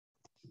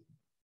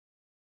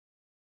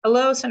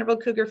Hello, Centerville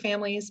Cougar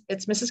families.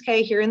 It's Mrs.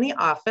 K here in the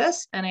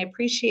office, and I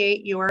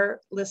appreciate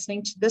your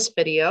listening to this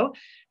video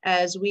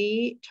as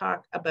we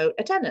talk about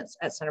attendance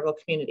at Centerville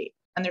Community.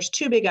 And there's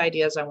two big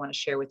ideas I want to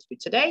share with you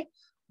today.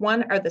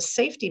 One are the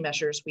safety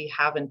measures we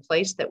have in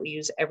place that we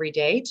use every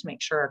day to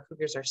make sure our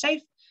Cougars are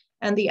safe.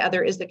 And the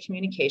other is the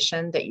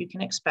communication that you can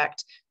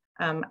expect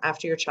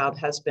after your child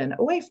has been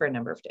away for a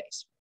number of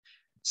days.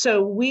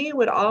 So we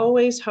would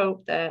always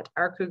hope that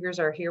our Cougars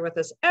are here with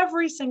us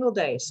every single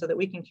day so that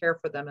we can care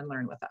for them and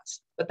learn with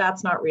us. But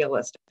that's not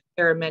realistic.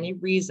 There are many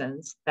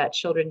reasons that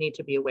children need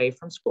to be away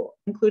from school,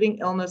 including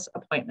illness,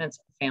 appointments,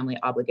 and family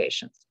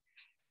obligations.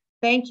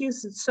 Thank you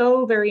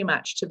so very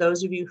much to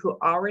those of you who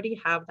already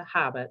have the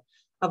habit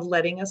of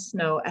letting us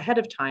know ahead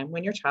of time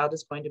when your child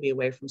is going to be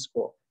away from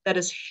school. That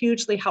is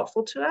hugely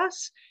helpful to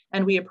us,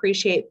 and we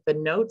appreciate the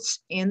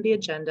notes in the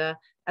agenda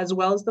as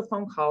well as the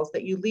phone calls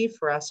that you leave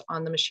for us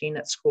on the machine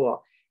at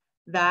school.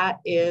 That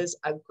is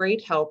a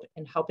great help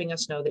in helping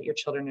us know that your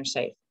children are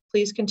safe.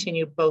 Please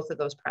continue both of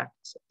those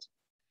practices.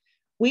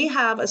 We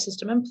have a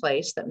system in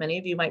place that many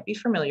of you might be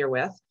familiar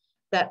with,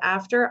 that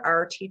after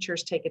our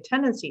teachers take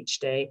attendance each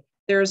day,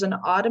 there is an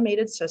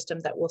automated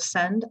system that will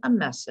send a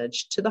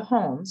message to the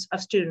homes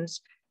of students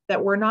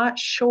that we're not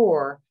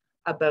sure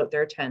about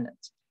their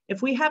attendance.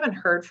 If we haven't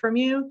heard from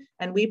you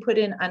and we put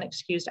in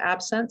unexcused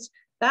absence,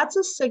 that's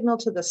a signal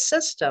to the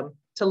system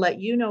to let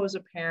you know as a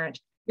parent,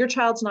 your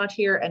child's not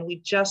here and we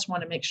just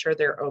want to make sure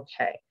they're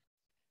okay.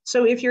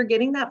 So if you're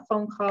getting that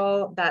phone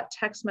call, that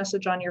text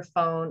message on your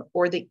phone,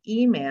 or the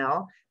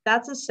email,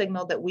 that's a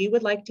signal that we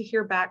would like to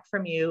hear back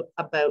from you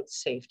about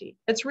safety.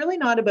 It's really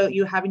not about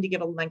you having to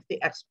give a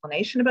lengthy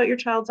explanation about your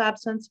child's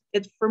absence.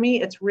 For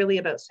me, it's really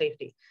about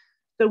safety.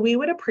 So we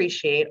would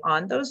appreciate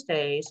on those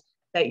days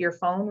that your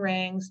phone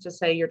rings to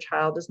say your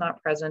child is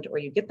not present, or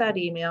you get that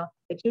email,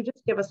 that you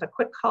just give us a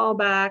quick call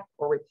back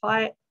or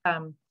reply,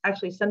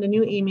 actually send a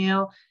new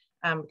email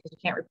because you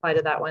can't reply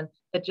to that one.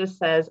 It just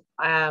says,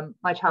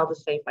 my child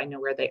is safe, I know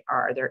where they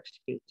are, they're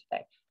excused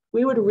today.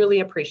 We would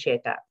really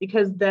appreciate that,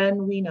 because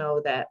then we know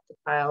that the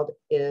child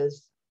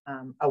is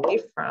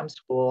away from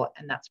school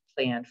and that's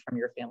planned from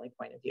your family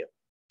point of view.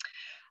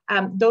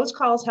 Those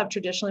calls have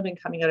traditionally been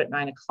coming out at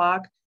 9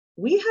 o'clock.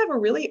 We have a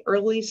really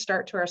early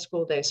start to our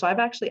school day. So I've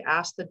actually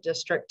asked the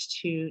district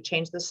to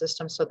change the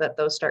system so that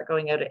those start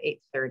going out at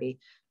 8:30,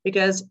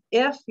 because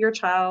if your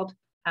child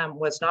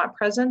was not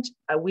present,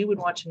 we would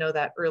want to know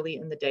that early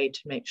in the day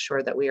to make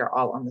sure that we are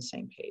all on the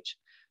same page.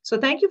 So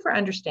thank you for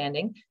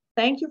understanding.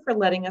 Thank you for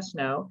letting us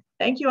know.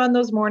 Thank you on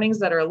those mornings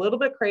that are a little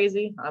bit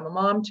crazy. I'm a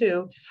mom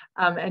too,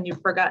 and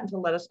you've forgotten to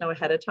let us know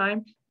ahead of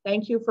time.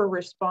 Thank you for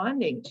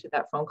responding to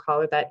that phone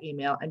call or that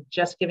email and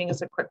just giving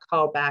us a quick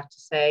call back to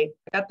say,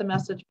 I got the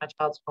message, my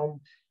child's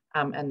home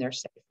and they're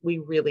safe. We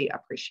really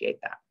appreciate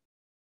that.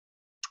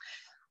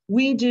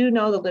 We do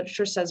know the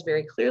literature says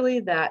very clearly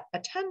that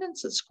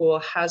attendance at school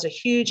has a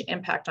huge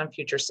impact on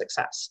future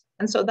success.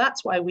 And so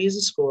that's why we as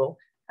a school,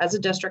 as a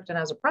district, and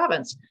as a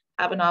province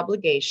have an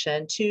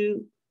obligation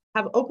to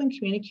have open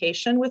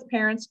communication with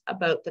parents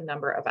about the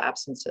number of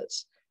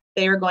absences.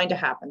 They are going to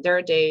happen. There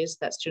are days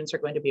that students are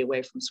going to be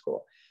away from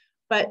school.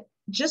 But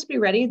just be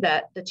ready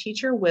that the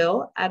teacher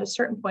will, at a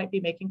certain point,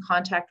 be making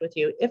contact with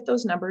you if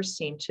those numbers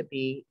seem to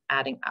be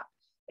adding up.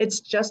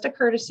 It's just a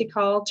courtesy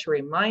call to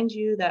remind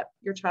you that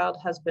your child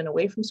has been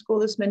away from school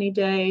this many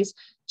days,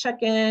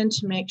 check in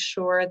to make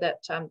sure that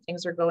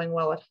things are going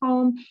well at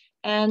home.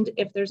 And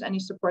if there's any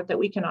support that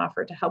we can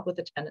offer to help with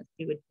attendance,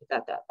 we would do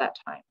that at that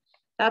time.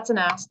 That's an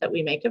ask that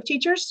we make of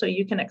teachers, so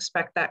you can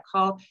expect that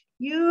call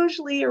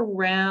usually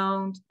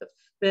around the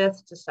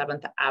 5th to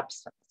 7th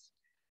absence.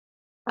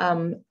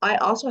 I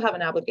also have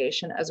an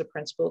obligation as a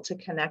principal to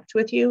connect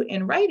with you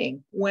in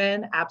writing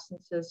when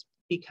absences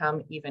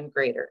become even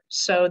greater.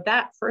 So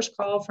that first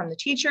call from the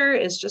teacher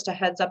is just a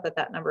heads up that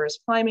that number is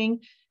climbing.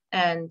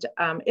 And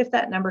if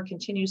that number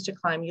continues to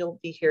climb, you'll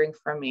be hearing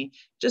from me,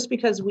 just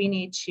because we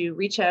need to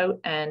reach out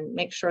and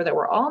make sure that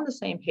we're all on the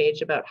same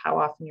page about how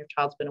often your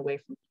child's been away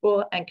from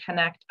school, and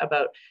connect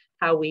about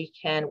how we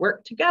can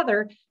work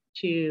together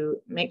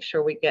to make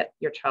sure we get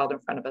your child in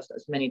front of us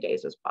as many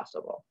days as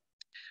possible.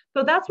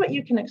 So that's what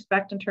you can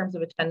expect in terms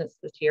of attendance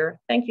this year.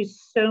 Thank you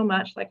so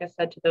much, like I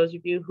said, to those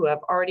of you who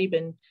have already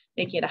been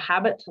making it a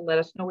habit to let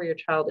us know where your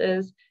child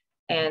is.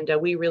 And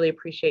we really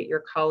appreciate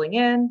your calling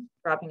in,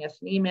 dropping us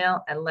an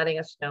email, and letting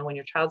us know when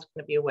your child's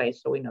going to be away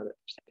so we know that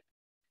they're safe.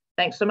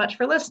 Thanks so much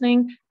for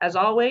listening. As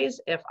always,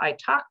 if I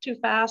talk too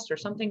fast or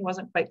something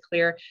wasn't quite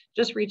clear,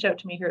 just reach out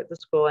to me here at the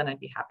school and I'd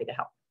be happy to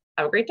help.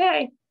 Have a great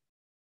day.